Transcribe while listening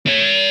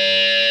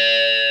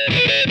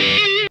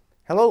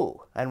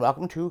Hello, and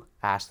welcome to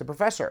Ask the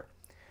Professor,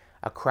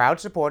 a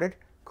crowd-supported,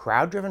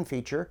 crowd-driven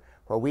feature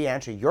where we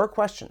answer your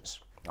questions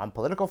on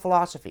political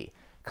philosophy,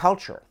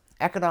 culture,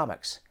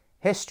 economics,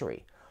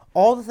 history,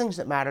 all the things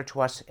that matter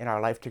to us in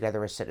our life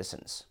together as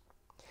citizens.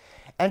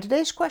 And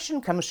today's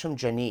question comes from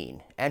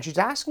Janine, and she's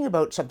asking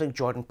about something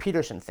Jordan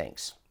Peterson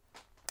thinks.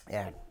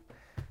 And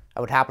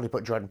I would happily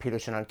put Jordan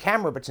Peterson on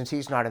camera, but since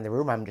he's not in the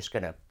room, I'm just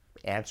going to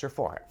answer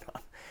for it.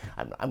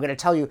 I'm going to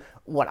tell you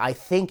what I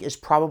think is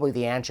probably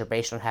the answer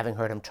based on having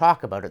heard him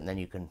talk about it, and then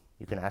you can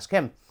ask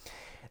him.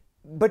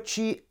 But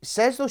she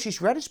says, though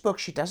she's read his book,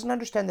 she doesn't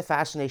understand the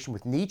fascination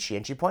with Nietzsche,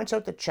 and she points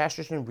out that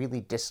Chesterton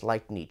really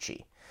disliked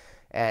Nietzsche.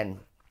 And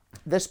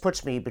this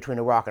puts me between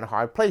a rock and a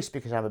hard place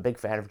because I'm a big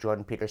fan of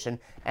Jordan Peterson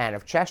and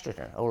of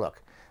Chesterton. Oh,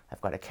 look,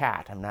 I've got a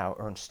cat. I'm now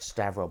Ernst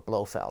Stavro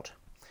Blofeld.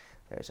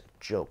 There's a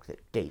joke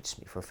that dates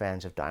me for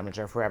fans of Diamonds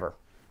Are Forever.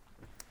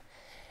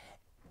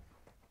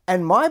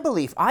 And my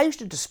belief, I used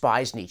to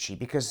despise Nietzsche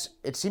because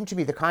it seemed to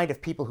me the kind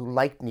of people who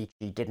liked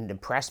Nietzsche didn't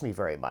impress me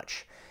very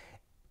much.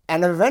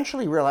 And I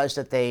eventually realized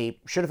that they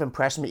should have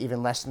impressed me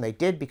even less than they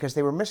did because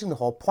they were missing the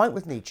whole point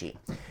with Nietzsche,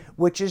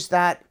 which is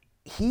that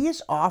he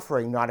is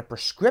offering not a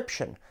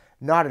prescription,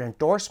 not an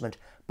endorsement,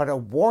 but a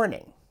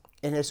warning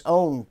in his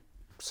own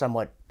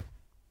somewhat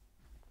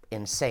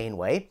insane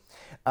way.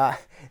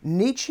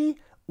 Nietzsche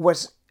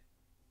was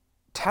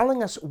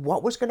telling us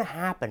what was going to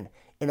happen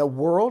in a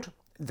world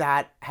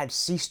that had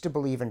ceased to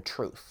believe in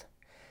truth.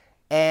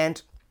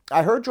 And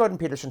I heard Jordan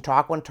Peterson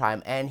talk one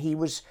time, and he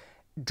was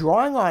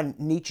drawing on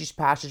Nietzsche's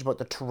passage about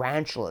the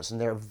tarantulas and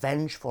their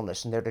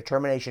vengefulness and their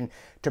determination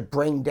to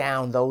bring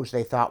down those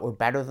they thought were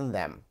better than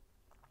them.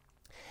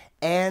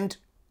 And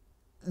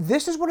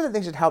this is one of the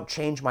things that helped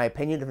change my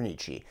opinion of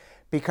Nietzsche,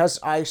 because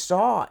I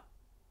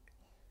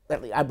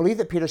believe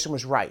that Peterson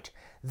was right,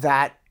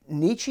 that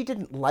Nietzsche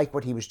didn't like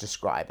what he was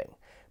describing,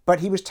 but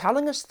he was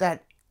telling us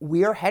that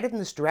we are headed in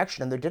this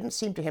direction, and there didn't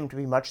seem to him to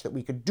be much that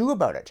we could do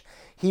about it.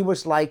 He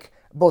was like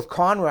both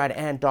Conrad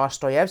and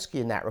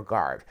Dostoevsky in that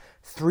regard,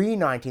 3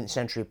 19th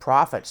century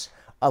prophets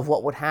of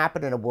what would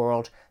happen in a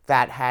world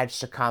that had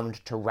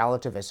succumbed to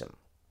relativism.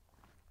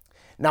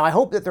 Now, I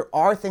hope that there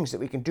are things that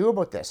we can do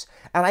about this,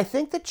 and I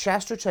think that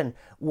Chesterton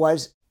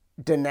was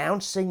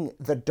denouncing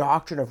the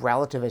doctrine of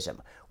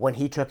relativism when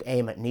he took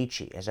aim at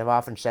Nietzsche. As I've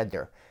often said,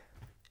 there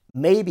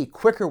may be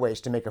quicker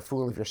ways to make a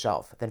fool of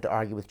yourself than to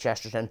argue with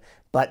Chesterton,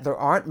 but there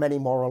aren't many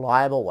more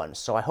reliable ones.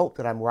 So I hope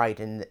that I'm right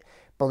in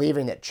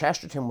believing that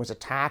Chesterton was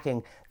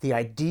attacking the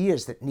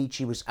ideas that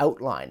Nietzsche was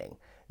outlining,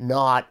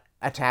 not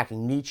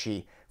attacking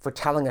Nietzsche for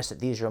telling us that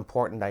these are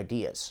important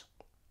ideas.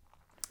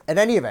 In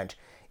any event,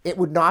 it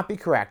would not be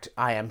correct,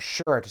 I am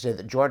sure, to say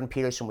that Jordan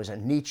Peterson was a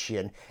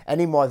Nietzschean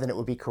any more than it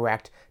would be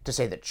correct to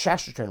say that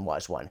Chesterton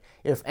was one.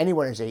 If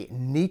anyone is a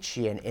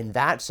Nietzschean in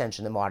that sense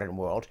in the modern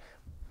world,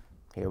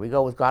 here we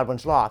go with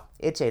Godwin's Law,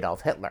 it's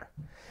Adolf Hitler.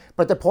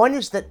 But the point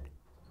is that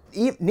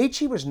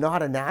Nietzsche was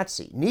not a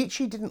Nazi.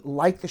 Nietzsche didn't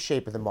like the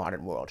shape of the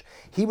modern world.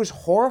 He was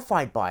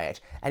horrified by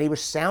it, and he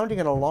was sounding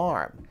an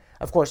alarm.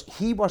 Of course,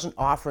 he wasn't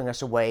offering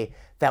us a way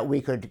that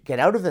we could get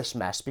out of this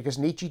mess because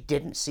Nietzsche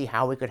didn't see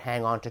how we could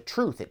hang on to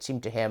truth. It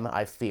seemed to him,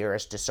 I fear,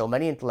 as to so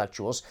many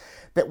intellectuals,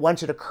 that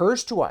once it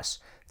occurs to us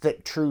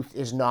that truth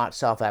is not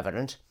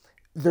self-evident,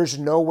 there's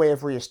no way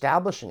of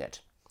reestablishing it.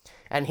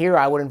 And here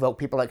I would invoke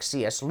people like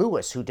C.S.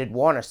 Lewis, who did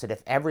warn us that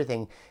if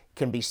everything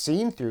can be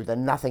seen through,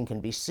 then nothing can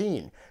be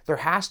seen. There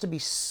has to be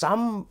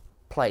some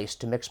place,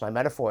 to mix my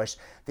metaphors,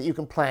 that you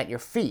can plant your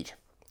feet.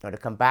 Now, to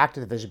come back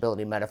to the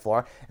visibility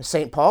metaphor, as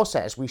St. Paul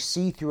says, we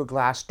see through a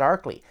glass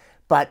darkly.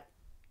 But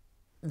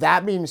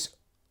that means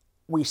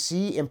we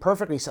see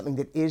imperfectly something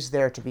that is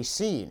there to be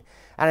seen.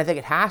 And I think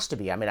it has to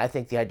be. I mean, I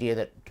think the idea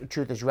that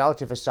truth is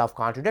relative is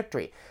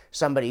self-contradictory.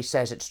 Somebody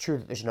says it's true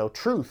that there's no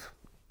truth.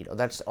 You know,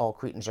 that's all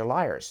Cretans are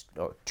liars.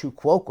 Or tu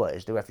quoque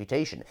is the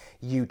refutation.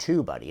 You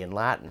too, buddy, in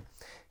Latin.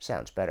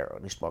 Sounds better, or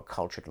at least more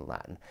cultured in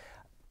Latin.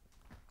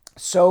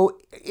 So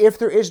if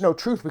there is no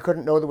truth, we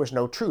couldn't know there was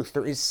no truth.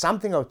 There is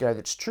something out there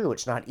that's true.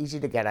 It's not easy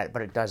to get at,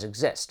 but it does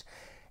exist.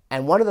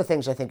 And one of the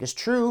things I think is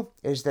true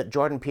is that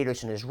Jordan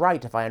Peterson is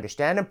right, if I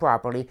understand him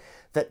properly,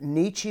 that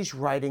Nietzsche's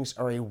writings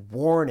are a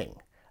warning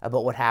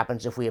about what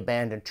happens if we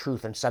abandon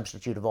truth and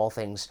substitute of all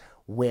things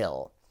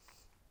will.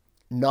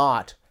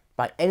 Not,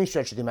 by any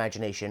stretch of the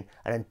imagination,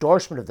 an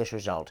endorsement of this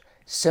result,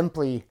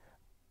 simply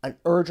an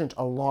urgent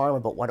alarm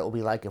about what it will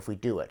be like if we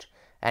do it.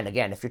 And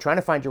again, if you're trying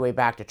to find your way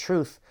back to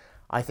truth,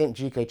 I think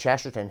G.K.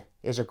 Chesterton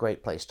is a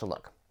great place to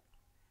look.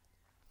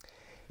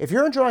 If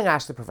you're enjoying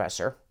Ask the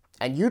Professor,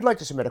 and you'd like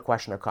to submit a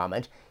question or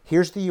comment,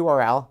 here's the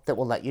URL that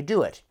will let you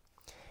do it.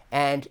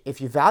 And if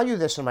you value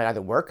this and my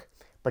other work,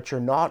 but you're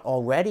not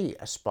already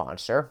a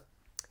sponsor,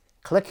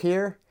 click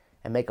here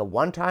and make a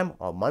one-time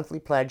or monthly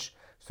pledge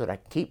so that I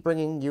can keep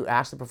bringing you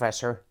Ask the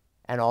Professor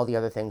and all the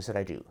other things that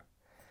I do.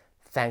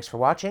 Thanks for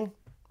watching,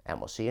 and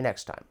we'll see you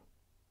next time.